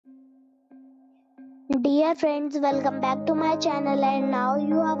Dear friends, welcome back to my channel, and now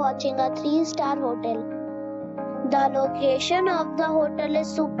you are watching a 3-star hotel. The location of the hotel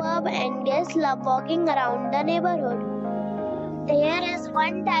is superb and guests love walking around the neighborhood. There is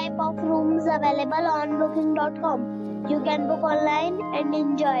one type of rooms available on booking.com. You can book online and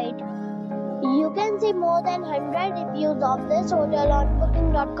enjoy it. You can see more than 100 reviews of this hotel on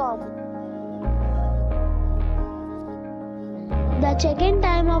booking.com. The check-in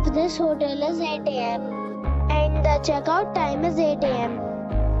time of this hotel is 8 a.m. and the check-out time is 8 a.m.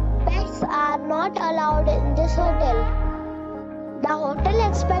 Pets are not allowed in this hotel. The hotel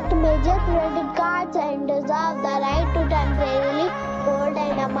accepts major credit cards and reserves the right to temporarily hold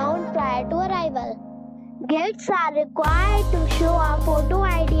an amount prior to arrival. Guests are required to show a photo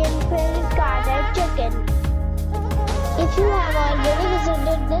ID and credit card at check-in. If you have already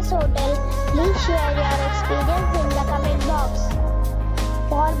visited this hotel, please share your experience in the comment box.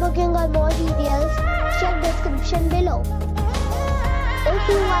 For booking or more details, check description below. If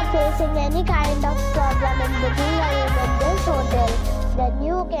you are facing any kind of problem in booking a room in this hotel, then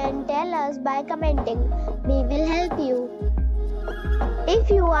you can tell us by commenting. We will help you. If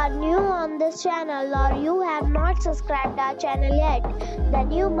you are new on this channel or you have not subscribed our channel yet,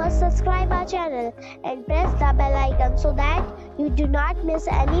 then you must subscribe our channel and press the bell icon so that you do not miss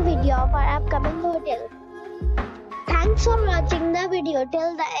any video of our upcoming hotel. Thanks for watching the video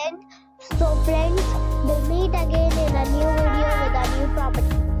till the end. So friends, we'll meet again in a new video with a new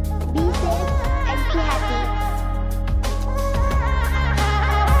property. Be safe and be happy.